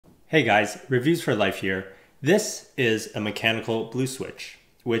Hey guys, Reviews for Life here. This is a mechanical blue switch,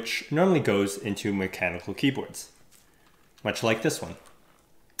 which normally goes into mechanical keyboards, much like this one.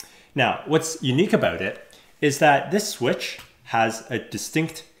 Now, what's unique about it is that this switch has a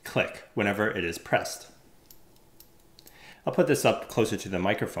distinct click whenever it is pressed. I'll put this up closer to the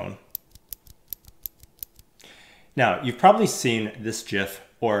microphone. Now, you've probably seen this GIF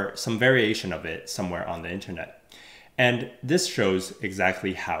or some variation of it somewhere on the internet. And this shows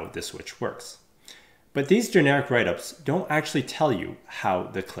exactly how the switch works. But these generic write-ups don't actually tell you how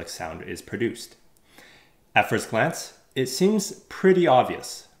the click sound is produced. At first glance, it seems pretty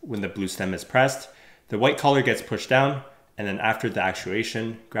obvious. When the blue stem is pressed, the white collar gets pushed down, and then after the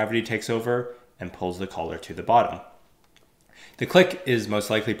actuation, gravity takes over and pulls the collar to the bottom. The click is most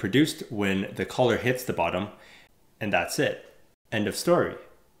likely produced when the collar hits the bottom, and that's it. End of story,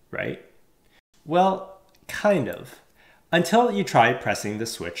 right? Well, kind of. Until you try pressing the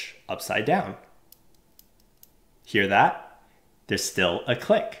switch upside down. Hear that? There's still a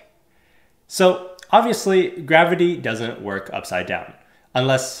click. So obviously gravity doesn't work upside down,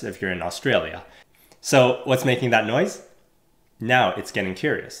 unless if you're in Australia. So what's making that noise? Now it's getting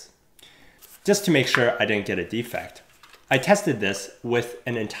curious. Just to make sure I didn't get a defect, I tested this with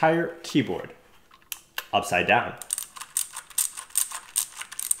an entire keyboard upside down.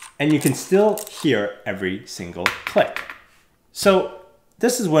 And you can still hear every single click. So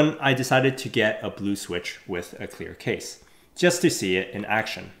this is when I decided to get a blue switch with a clear case, just to see it in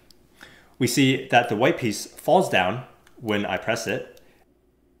action. We see that the white piece falls down when I press it,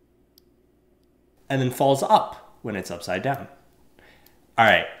 and then falls up when it's upside down. All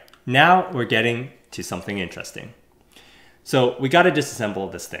right, now we're getting to something interesting. So we got to disassemble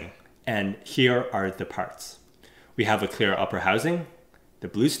this thing, and here are the parts. We have a clear upper housing, the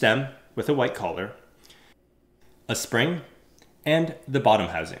blue stem with a white collar, a spring, and the bottom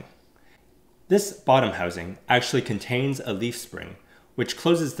housing. This bottom housing actually contains a leaf spring, which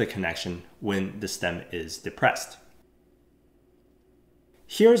closes the connection when the stem is depressed.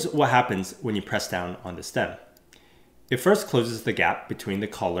 Here's what happens when you press down on the stem. It first closes the gap between the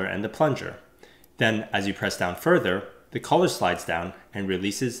collar and the plunger. Then, as you press down further, the collar slides down and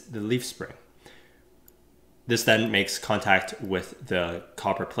releases the leaf spring. This then makes contact with the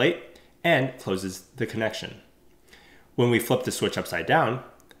copper plate and closes the connection. When we flip the switch upside down,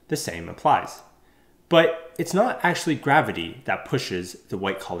 the same applies. But it's not actually gravity that pushes the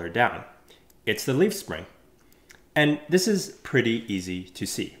white collar down. It's the leaf spring. And this is pretty easy to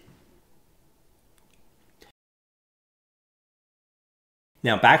see.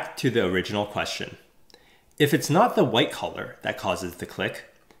 Now back to the original question. If it's not the white collar that causes the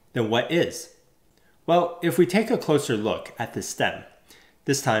click, then what is? Well, if we take a closer look at the stem,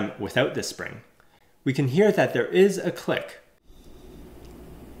 this time without the spring, we can hear that there is a click.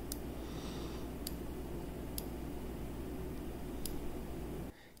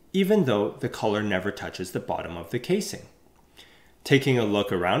 Even though the collar never touches the bottom of the casing. Taking a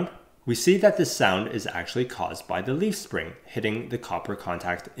look around, we see that the sound is actually caused by the leaf spring hitting the copper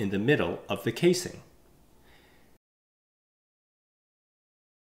contact in the middle of the casing.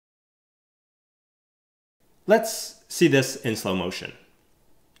 Let's see this in slow motion.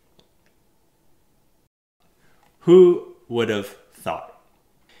 Who would have thought?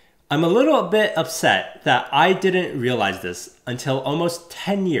 I'm a little bit upset that I didn't realize this until almost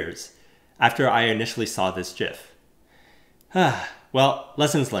 10 years after I initially saw this GIF. Well,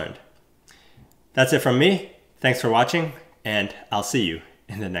 lessons learned. That's it from me. Thanks for watching, and I'll see you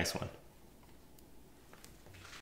in the next one.